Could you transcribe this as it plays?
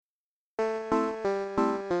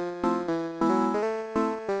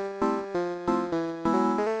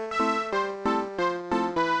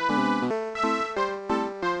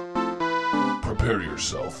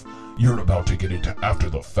yourself. You're about to get into After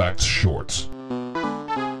the Facts Shorts.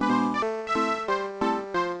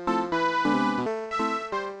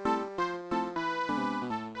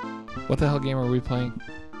 What the hell game are we playing?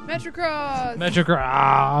 Metrocross!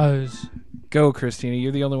 Metrocross! Go, Christina.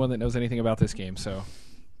 You're the only one that knows anything about this game, so.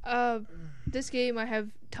 This game I have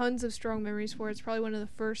tons of strong memories for. It's probably one of the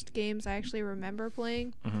first games I actually remember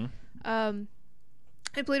playing. Mm-hmm.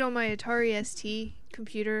 I played on my Atari ST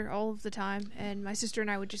computer all of the time, and my sister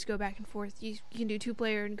and I would just go back and forth. You can do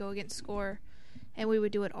two-player and go against score, and we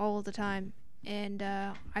would do it all of the time. And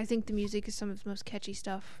I think the music is some of the most catchy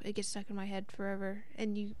stuff. It gets stuck in my head forever.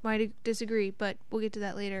 And you might disagree, but we'll get to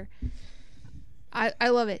that later. I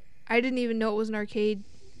love it. I didn't even know it was an arcade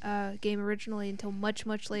game originally until much,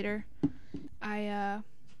 much later.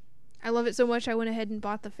 I love it so much I went ahead and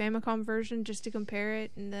bought the Famicom version just to compare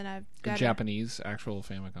it, and then I've got The Japanese actual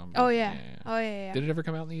Famicom. Oh yeah. Oh yeah. Did it ever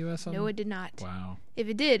come out in the U.S.? No, it did not. Wow. If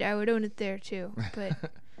it did, I would own it there too. But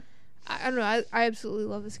I don't know. I absolutely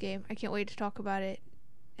love this game. I can't wait to talk about it,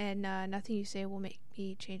 and nothing you say will make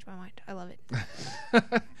me change my mind. I love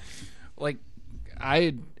it. Like,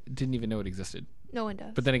 I didn't even know it existed. No one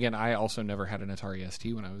does. But then again, I also never had an Atari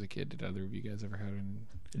ST when I was a kid. Did either of you guys ever have an?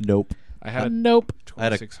 Nope. I had a Nope.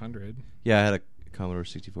 2600. Yeah, I had a Commodore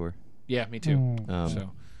 64. Yeah, me too.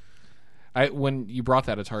 Um, When you brought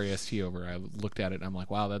that Atari ST over, I looked at it and I'm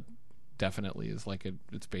like, wow, that definitely is like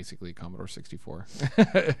it's basically a Commodore 64.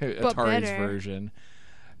 Atari's better. version.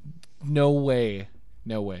 No way.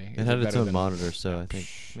 It had its own monitor, so I think,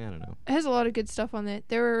 I don't know. It has a lot of good stuff on it.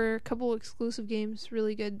 There were a couple exclusive games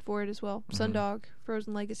really good for it as well. Sundog,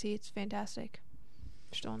 Frozen Legacy, it's fantastic.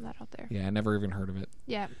 Just throwing that out there. Yeah, I never even heard of it.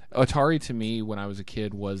 Yeah. Atari to me when I was a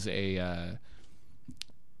kid was a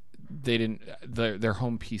they didn't their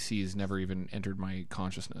home PCs never even entered my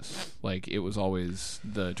consciousness. Like it was always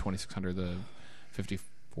the 2600, the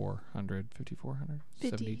 5400,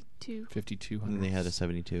 52. 5200. And they had a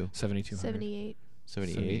 72. 7200. 78.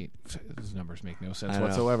 78. Those numbers make no sense I know.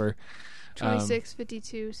 whatsoever. 26,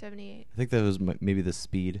 52, 78. I think that was maybe the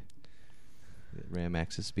speed. RAM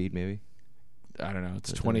access speed, maybe. I don't know.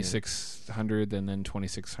 It's That's 2600 and then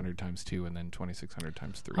 2600 times 2 and then 2600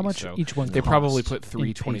 times 3. How much so each one they cost probably put three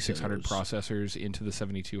in 2600 pesos? processors into the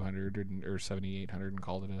 7200 or 7800 and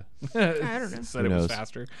called it I don't know. said Who it was knows?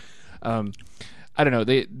 faster. I don't know.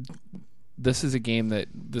 This is a game that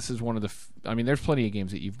this is one of the I mean there's plenty of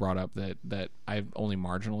games that you've brought up that I've only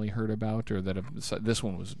marginally heard about or that this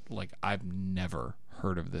one was like I've never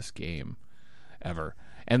heard of this game ever.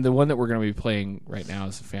 And the one that we're going to be playing right now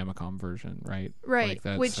is the Famicom version, right? Right. Like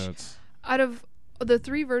that's, Which, so it's, out of the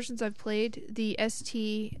three versions I've played, the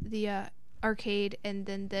ST, the arcade, and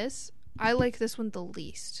then this, I like this one the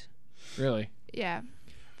least. really? Yeah.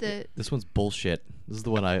 This one's bullshit. This is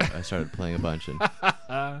the one I started playing a bunch, and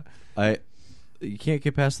you can't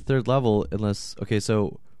get past the third level unless. Okay,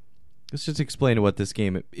 so let's just explain what this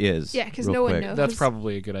game is. Yeah, 'cause real no one quick. knows. That's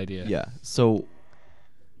probably a good idea. Yeah. So,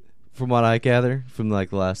 from what I gather from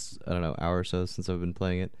like the last hour or so since I've been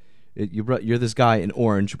playing it, you're this guy in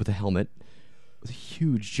orange with a helmet, with a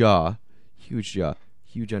huge jaw, huge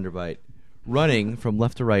underbite, running from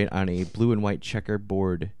left to right on a blue and white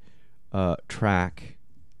checkerboard track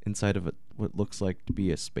inside of what looks like to be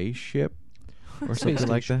a spaceship or something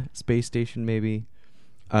like that. Space station, maybe.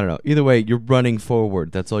 I don't know. Either way, you're running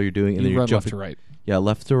forward. That's all you're doing, and then You you're run jumping left to right. Yeah,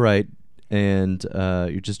 left to right, and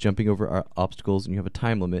you're just jumping over obstacles, and you have a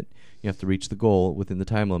time limit. You have to reach the goal within the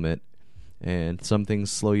time limit, and some things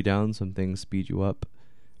slow you down, some things speed you up.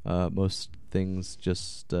 Most things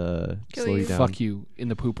just slow you down. Fuck you in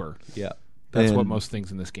the pooper. Yeah, That's what And- most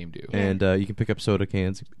things in this game do. And you can pick up soda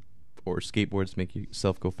cans or skateboards to make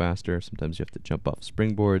yourself go faster. Sometimes you have to jump off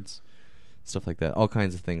springboards, stuff like that. All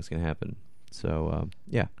kinds of things can happen. So,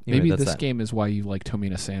 yeah. Anyway, Maybe that's this that. game is why you like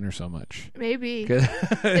Tomina Sander so much. Maybe.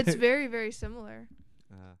 It's very, very similar.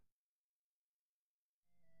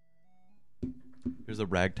 Here's the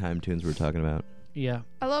ragtime tunes we're talking about. Yeah.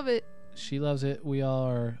 I love it. She loves it. We all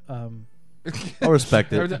are. I'll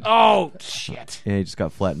respect it. Oh shit! Yeah, he just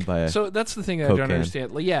got flattened by a... So that's the thing that I Coke don't can.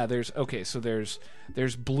 understand. Like, yeah, there's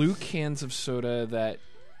blue cans of soda that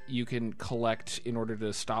you can collect in order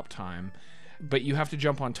to stop time, but you have to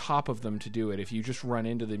jump on top of them to do it. If you just run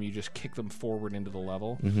into them, you just kick them forward into the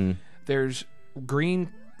level. Mm-hmm. There's green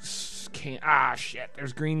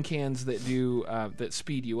There's green cans that do that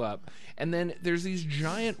speed you up, and then there's these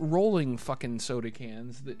giant rolling fucking soda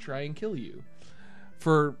cans that try and kill you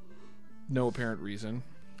for no apparent reason.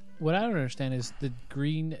 What I don't understand is the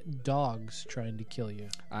green dogs trying to kill you.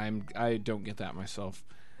 I don't get that myself.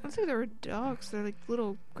 I don't think they were dogs. They're like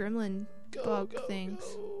little gremlin bug things.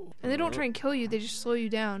 And they don't try and kill you, they just slow you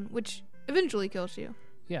down, which eventually kills you.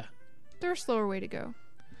 Yeah. They're a slower way to go.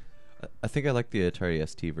 I think I like the Atari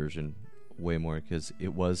ST version way more because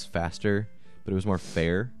it was faster, but it was more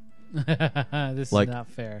fair. This Like- is not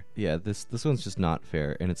fair. Yeah, this one's just not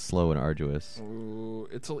fair, and it's slow and arduous. Ooh,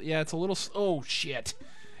 it's a little. Oh shit!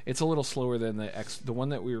 It's a little slower than the one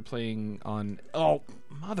that we were playing on. Oh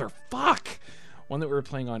motherfuck! One that we were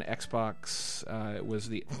playing on Xbox was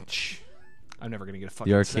the. I'm never gonna get a fucking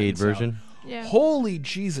The arcade sentence out. version. Yeah. Holy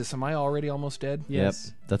Jesus! Am I already almost dead?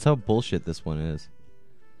 Yes. Yep, that's how bullshit this one is.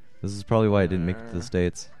 This is probably why I didn't make it to the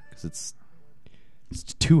States because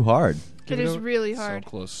it's too hard. It is really hard. So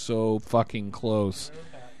close, so fucking close.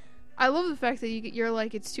 I love the fact that you're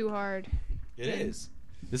like, it's too hard. It is.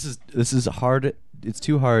 This is hard. It's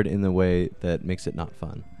too hard in the way that makes it not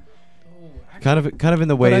fun. Kind of in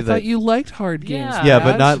the way But I that thought you liked hard games. Yeah. yeah,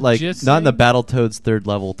 but Dad. not like Just not in the saying. Battletoads third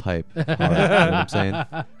level type. Hard, you know what I'm saying?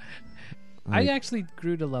 I Like, actually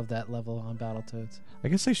grew to love that level on Battletoads. I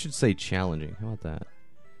guess I should say challenging. How about that?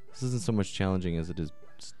 This isn't so much challenging as it is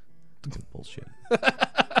fucking bullshit.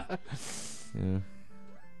 Yeah.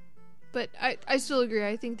 But I still agree.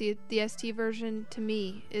 I think the ST version, to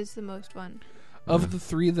me, is the most fun. Of the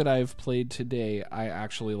three that I've played today, I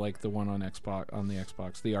actually like the one on the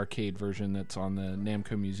Xbox, the arcade version that's on the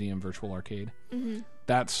Namco Museum Virtual Arcade. Mm-hmm.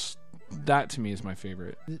 That to me is my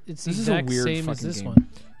favorite. It's This the is a exact weird same as fucking this game. one.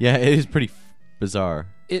 Yeah, it is pretty bizarre.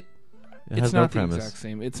 It It it's has no not the premise. exact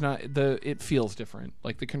same. It's not it feels different.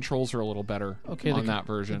 Like the controls are a little better Okay, on the that The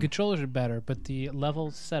version. controllers are better, but the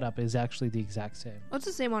level setup is actually the exact same. Well, it's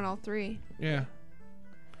the same on all three. Yeah.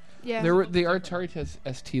 Yeah. There were the Atari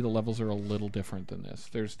ST. The levels are a little different than this.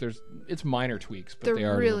 There's it's minor tweaks, but They're they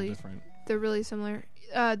are really- a little different. They're really similar.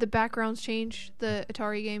 The backgrounds change. The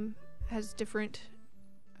Atari game has different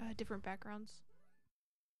backgrounds.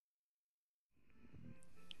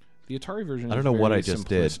 The Atari version. I don't is know what very I just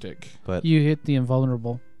did. simplistic. But You hit the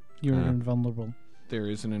invulnerable. You're Yeah. invulnerable. There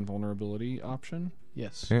is an invulnerability option,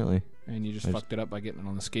 Yes. apparently, and you just I fucked it up by getting it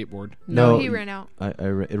on the skateboard. No, No, he ran out. it ran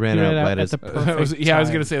You out ran out right at as. the perfect I was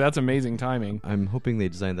time. gonna say that's amazing timing. I'm hoping they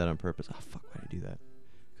designed that on purpose. Oh fuck! Why did I do that?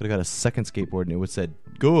 Could have got a second skateboard and it would have said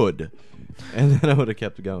good, and then I would have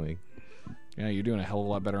kept going. Yeah, you're doing a hell of a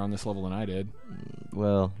lot better on this level than I did.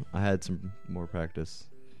 Well, I had some more practice.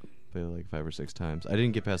 Played like 5 or 6 times. I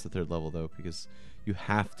didn't get past the third level though because you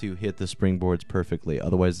have to hit the springboards perfectly.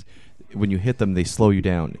 Otherwise, when you hit them, they slow you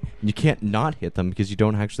down. And you can't not hit them because you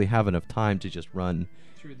don't actually have enough time to just run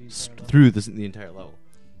through the entire level.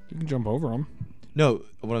 You can jump over them. No,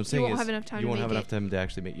 what I'm saying won't is have enough time you to won't make have enough it. time to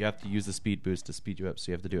actually make. You have to use the speed boost to speed you up,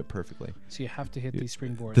 so you have to do it perfectly. So you have to hit these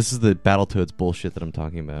springboards. This is the Battletoads bullshit that I'm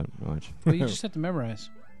talking about. Watch. Well, you just have to memorize.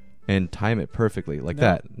 And time it perfectly like No,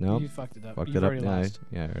 that. No, You fucked it up. fucked You've it up. already Yeah, lost.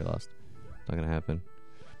 I already lost. Not gonna happen.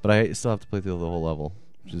 But I still have to play through the whole level,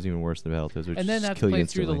 which is even worse than Battletoads. Which And then just have to kill you play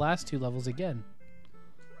through the instantly. last 2 levels again.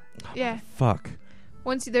 Yeah. Fuck.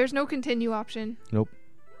 There's no continue option.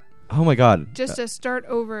 Oh my god. Just to start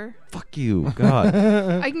over. Fuck you. God.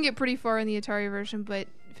 I can get pretty far in the Atari version, but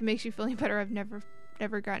if it makes you feel any better, I've never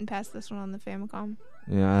gotten past this one on the Famicom.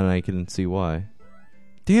 Yeah, and I can see why.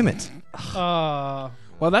 Damn it.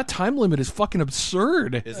 Well, that time limit is fucking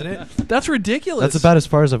absurd. Isn't it? That's ridiculous. That's about as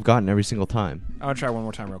far as I've gotten every single time. I want to try one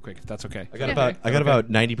more time real quick, if that's okay. I got Yeah.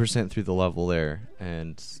 about 90% through the level there,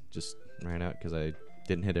 and just ran out because I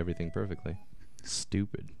didn't hit everything perfectly.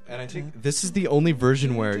 Stupid. And I think this is the only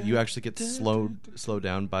version where you actually get slowed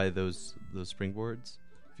down by those springboards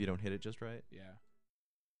if you don't hit it just right. Yeah.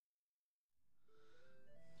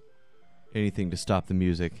 Anything to stop the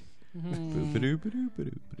music. Mhm.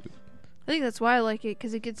 Boop-a-doop-a-doop-a-doop-a-doop. I think that's why I like it,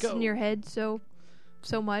 because it gets Go. in your head so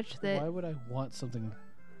much that Why would I want something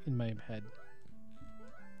in my head?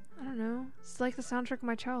 I don't know. It's like the soundtrack of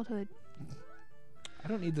my childhood. I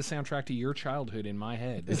don't need the soundtrack to your childhood in my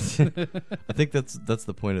head. I think that's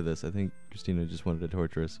the point of this. I think Christina just wanted to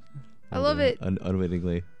torture us. I love it.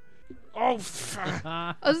 Unwittingly. Oh,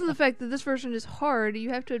 Other than the fact that this version is hard, you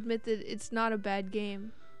have to admit that it's not a bad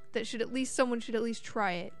game. That someone should at least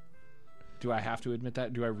try it. do I have to admit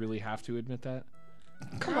that? Do I really have to admit that?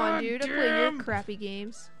 Come on, dude. I play your crappy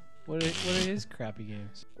games. What is crappy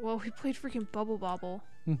games? Well, we played freaking Bubble Bobble.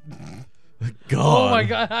 God. Oh my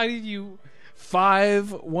god, how did you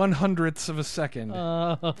 5/100ths of a second.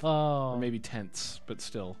 Or Oh. maybe tenths, but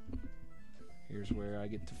still. Here's where I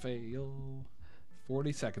get to fail.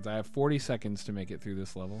 40 seconds. I have 40 seconds to make it through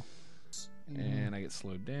this level. And I get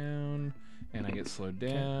slowed down. And I get slowed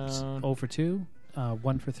down. 0 for 2,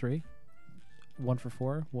 1 for 3, 1 for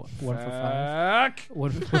 4, 1 for 5, Fuck!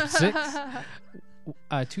 1 for 6,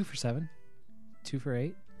 2 for 7, 2 for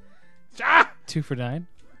 8, Ah! 2 for 9.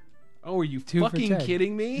 Oh, are you 2 for fucking 10.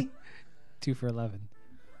 kidding me? 2 for 11.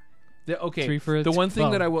 Okay. 3 for the one thing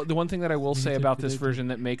 12. the one thing that I will say 3 about for this 13. version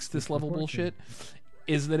that makes this 3 for level 14. bullshit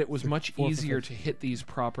is that it was much 4 for easier 15. to hit these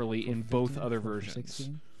properly in both 15, other 4 for versions.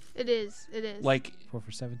 16, It is. It is. Like 4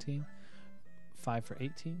 for 17, 5 for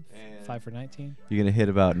 18, 5 for 19, You're gonna hit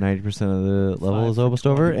about 90% of the level 5 is for almost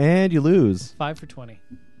over, 20. and you lose. 5 for 20.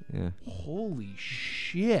 Yeah, holy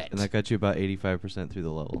shit. and that got you about 85% through the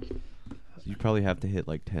level. So you probably have to hit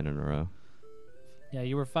like 10 in a row. Yeah,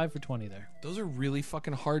 you were 5 for 20 there. Those are really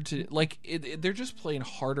fucking hard to like. They're just playing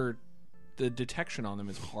harder. The detection on them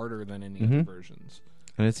is harder than in the other Mhm. versions.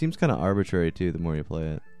 And it seems kind of arbitrary too. The more you play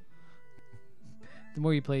it, The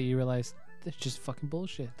more you play, you realize it's just fucking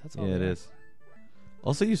bullshit. That's all. yeah, it they are. is.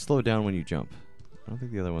 Also, you slow down when you jump. I don't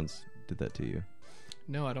think the other ones did that to you.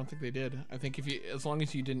 No, I don't think they did. I think as long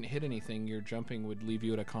as you didn't hit anything, your jumping would leave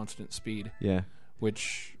you at a constant speed, Yeah,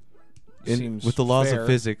 which and seems with the laws fair. of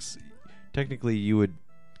physics, technically you would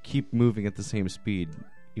keep moving at the same speed,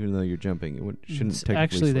 even though you're jumping. It shouldn't It's technically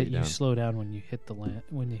actually slow that you you down. slow down when you hit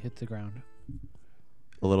the ground.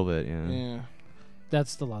 A little bit, yeah. Yeah.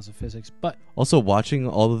 That's the laws of physics. But Also, watching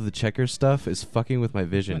all of the checker stuff is fucking with my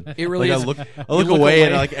vision. It really Like is. I look look away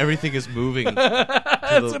and away. like everything is moving to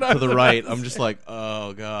That's what I the was right. about I'm to just say. like,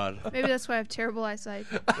 oh god. Maybe that's why I have terrible eyesight.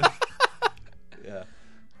 Yeah.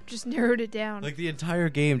 Just narrowed it down. Like the entire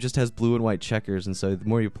game just has blue and white checkers, and so the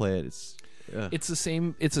more you play it, it's. It's the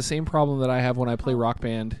same. It's the same problem that I have when I play Rock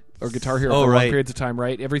Band or Guitar Hero Oh, for long right. periods of time.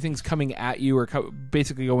 Right, everything's coming at you or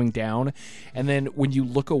basically going down, and then when you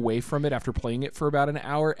look away from it after playing it for about an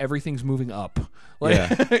hour, everything's moving up. Like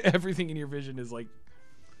Yeah. everything in your vision is like,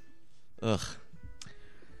 Ugh.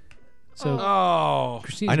 so oh,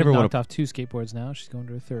 Christine's I never been wanna- knocked off 2 skateboards now. She's going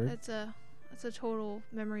to her 3rd. That's a total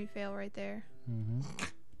memory fail right there. Mm-hmm.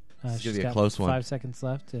 This is She's gonna be a got close one. 5 seconds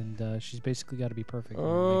left, and she's basically got to be perfect. to make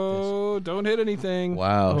oh, don't hit anything.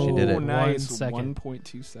 Wow, she did Oh, it. One nice. second.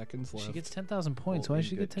 1.2 seconds this. left. She gets 10,000 points. Why does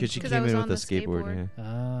she get 10,000? Because she 'Cause I came was in on with a the skateboard. skateboard. Yeah.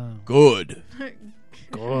 Ah. Good.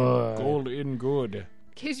 good. Gold in good. In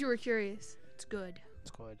case you were curious, it's good.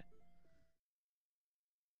 It's good.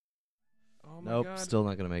 Oh my Nope, god. still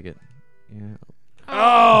not gonna make it. Yeah.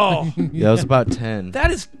 Oh, Yeah, it was about 10.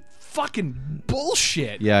 that is fucking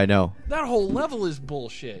bullshit. Yeah, I know. That whole level is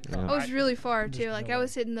bullshit. Yeah. I was really far There's too. no Like way. I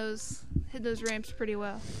was hitting those ramps pretty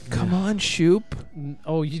well. Come on, Shoop.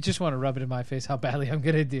 Oh, you just want to rub it in my face how badly I'm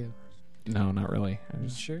going to do. No, not really. Are you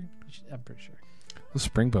sure? I'm pretty sure. The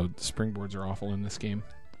springboards are awful in this game.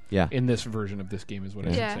 Yeah. In this version of this game is what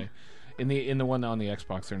I Yeah. should say. In the one on the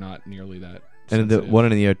Xbox, they're not nearly that. And the sensitive. one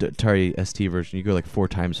in the Atari ST version, you go like 4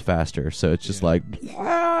 times faster, so it's just Yeah. like,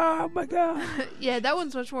 oh my god. Yeah, that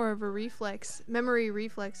one's much more of a memory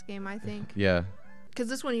reflex game, I think. Yeah. Because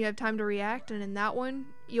this one you have time to react, and in that one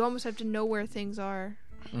you almost have to know where things are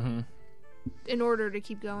Mhm. in order to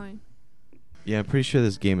keep going. Yeah, I'm pretty sure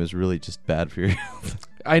this game is really just bad for your health.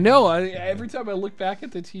 I know. Every time I look back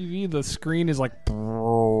at the TV, the screen is like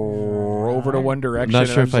over to one I'm direction. not and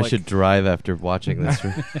sure I'm if I just should drive after watching this.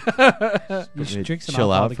 You Maybe should drink some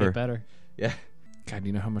chill alcohol out to for- get better. Yeah. God, do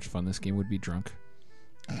you know how much fun this game would be drunk?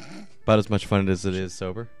 About as much fun as it is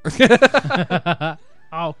sober.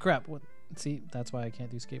 Oh, crap. What? See, that's why I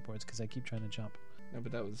can't do skateboards, because I keep trying to jump. No,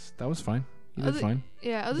 but that was fine. You did Other- fine.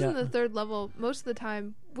 Yeah, other than Yeah. the third level, most of the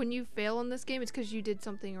time when you fail in this game, it's because you did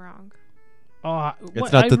something wrong. Oh,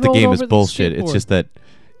 It's not that the game is bullshit. It's just that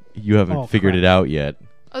you haven't Oh, figured crap. it out yet.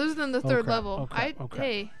 Other than the third crap. level, Oh, crap. Oh, crap.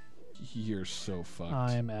 hey, You're so fucked.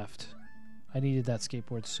 I am effed. I needed that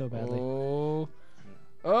skateboard so badly. Oh.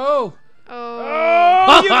 oh,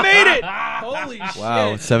 Oh, you made it! Holy shit.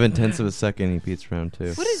 Wow, 7/10 of a second he beats round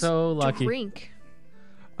 2. what is So lucky. drink?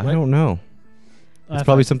 I don't know. It's That's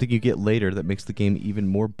probably fine. something you get later that makes the game even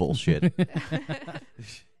more bullshit.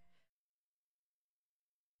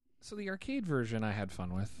 So the arcade version I had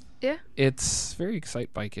fun with. Yeah. It's very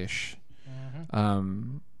Excite Bike-ish.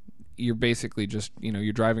 Mhm. You're basically just,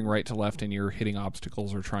 you're driving right to left and you're hitting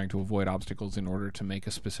obstacles or trying to avoid obstacles in order to make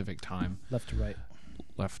a specific time. Left to right.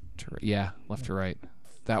 Left to right. Yeah, left to right.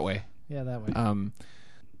 That way. Yeah, that way. I'm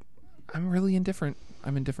really indifferent.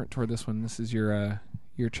 I'm indifferent toward this one. This is your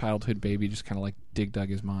childhood baby just kind of like Dig Dug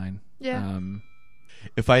is mine. Yeah.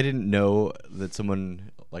 If I didn't know that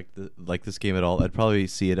someone liked this game at all, I'd probably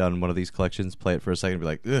see it on one of these collections, play it for a second, and be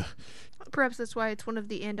like, ugh. Perhaps that's why it's one of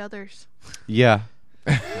the and others. Yeah.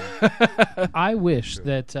 I wish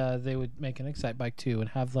that they would make an Excite Bike 2 and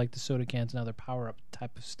have like the soda cans and other power up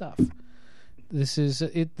type of stuff. This is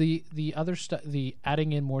it. The other stuff, the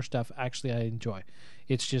adding in more stuff. Actually, I enjoy.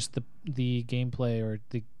 It's just the gameplay or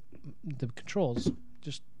the controls.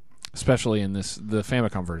 Just Especially in this, the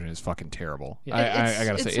Famicom version is fucking terrible. Yeah. I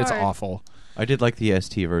gotta say, it's hard. awful. I did like the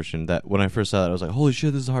ST version. That when I first saw that, I was like, "Holy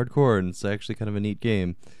shit, this is hardcore!" And it's actually kind of a neat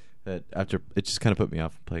game. That after it just kind of put me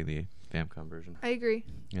off playing the Famicom version. I agree.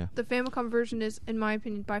 Yeah. The Famicom version is, in my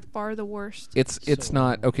opinion, by far the worst. It's So-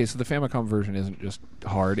 not okay. So the Famicom version isn't just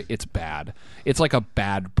hard; it's bad. It's like a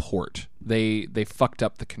bad port. They fucked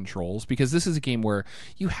up the controls because this is a game where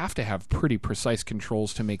you have to have pretty precise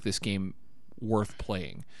controls to make this game worth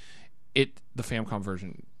playing. The Famicom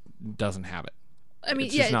version doesn't have it. I mean,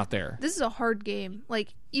 It's yeah, just not there. This is a hard game.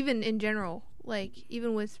 Like, even in general, like,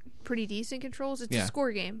 even with pretty decent controls, it's Yeah. a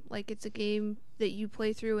score game. Like, it's a game that you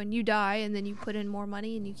play through and you die, and then you put in more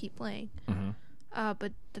money and you keep playing. Mhm.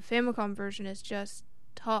 But the Famicom version is just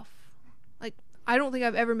tough. Like, I don't think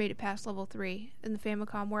I've ever made it past level 3 in the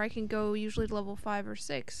Famicom, where I can go usually to level 5 or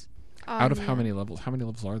 6. Out of how many levels? How many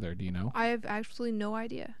levels are there? Do you know? I have absolutely no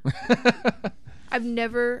idea. I've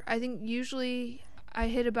never. I think usually I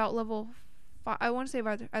hit about level. I want to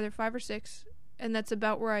say either 5 or 6, and that's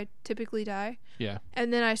about where I typically die. Yeah.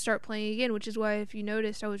 And then I start playing again, which is why, if you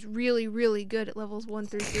noticed, I was really, really good at levels 1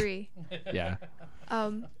 through 3. Yeah.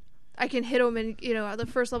 I can hit them, and the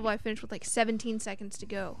first level I finished with like 17 seconds to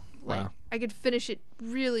go. Like, Wow. I could finish it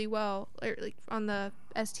really well, like on the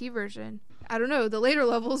ST version. I don't know. The later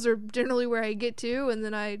levels are generally where I get to, and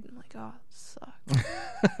then I'm like, oh, this sucks.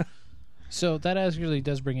 So that actually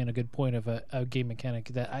does bring in a good point of a game mechanic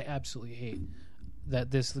that I absolutely hate that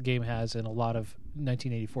this game has and a lot of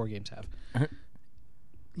 1984 games have.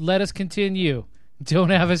 Let us continue.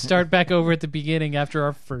 Don't have us start back over at the beginning after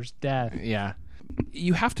our first death. Yeah.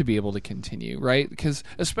 You have to be able to continue, right? Because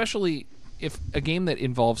especially if a game that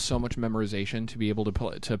involves so much memorization to be able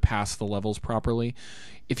to pass the levels properly,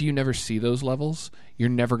 if you never see those levels, you're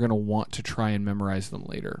never going to want to try and memorize them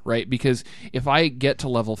later, right? Because if I get to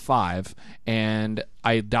level 5 and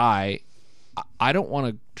I die, I don't want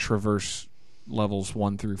to traverse levels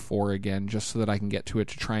 1 through 4 again just so that I can get to it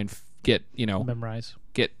to try and get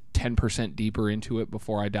 10% deeper into it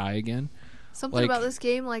before I die again. Something Like- about this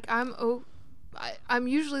game, like I'm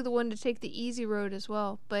usually the one to take the easy road as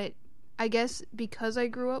well, but I guess because I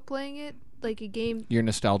grew up playing it, like a game, Your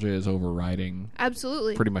nostalgia is overriding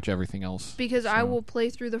absolutely. pretty much everything else. Because I So- will play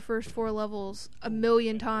through the first 4 levels a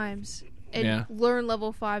million times and Yeah. learn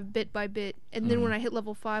level 5 bit by bit, and then when I hit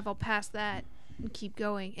level 5, I'll pass that and keep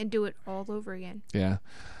going and do it all over again. Yeah.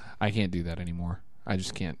 I can't do that anymore. I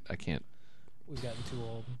just can't. I can't We've gotten too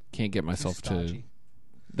old. get myself to. Stodgy.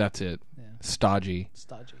 That's it. Yeah. Stodgy.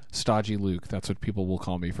 Stodgy. Stodgy Luke. That's what people will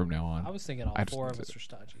call me from now on. I was thinking all I just- 4 of us are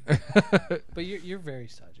stodgy. But you're very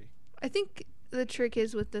stodgy. I think the trick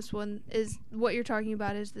is with this one is what you're talking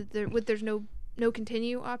about is that there's no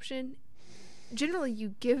continue option. Generally,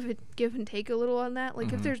 you give and take a little on that.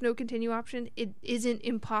 Like if there's no continue option, it isn't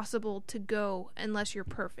impossible to go unless you're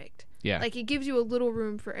perfect. Yeah. Like it gives you a little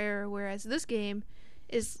room for error. Whereas this game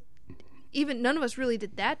is even none of us really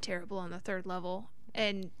did that terrible on the 3rd level,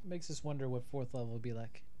 and Makes us wonder what 4th level would be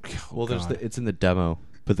like. Well, there's God. it's in the demo,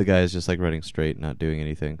 but the guy is just like running straight, not doing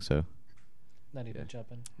anything. So Not even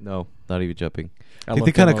jumping. no, not even jumping. I I think love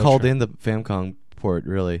they kind of demo called tra- in the Famicom port.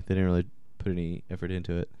 Really, they didn't really put any effort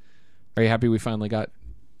into it. Are you happy we finally got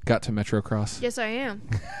to Metro Cross? yes, I am.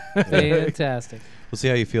 Fantastic. We'll see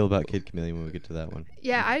how you feel about Kid Chameleon when we get to that one.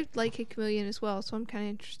 Yeah, I like Kid Chameleon as well, so I'm kind of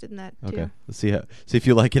interested in that too. Okay, let's see if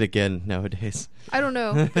you like it again nowadays. I don't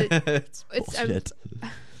know, but it's I'm- bullshit.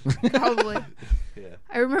 probably. Yeah.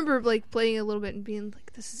 I remember like playing a little bit and being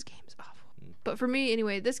like, "This game is awful." But for me,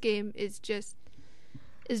 anyway, this game is just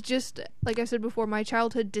like I said before, my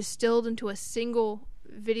childhood distilled into a single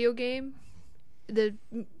video game. The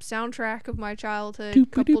soundtrack of my childhood,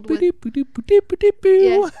 coupled with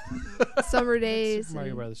summer days. Super Mario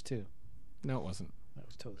and- Brothers 2. No, it wasn't. That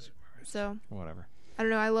was totally Super Mario. So Whatever. I don't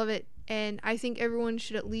know. I love it, and I think everyone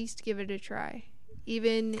should at least give it a try.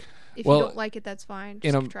 Even if Well, you don't like it, that's fine.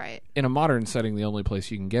 in Just a- try it. In a modern setting, the only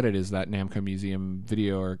place you can get it is that Namco Museum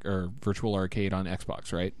video or virtual arcade on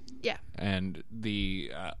Xbox, right? Yeah. And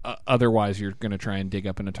the otherwise, you're going to try and dig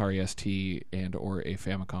up an Atari ST and or a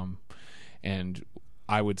Famicom, and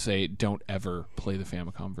I would say don't ever play the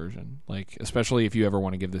Famicom version, like especially if you ever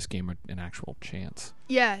want to give this game an actual chance.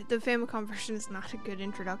 Yeah, the Famicom version is not a good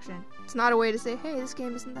introduction. It's not a way to say, "Hey, this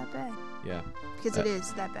game isn't that bad," Yeah, because it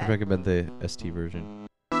is that I bad. recommend the ST version.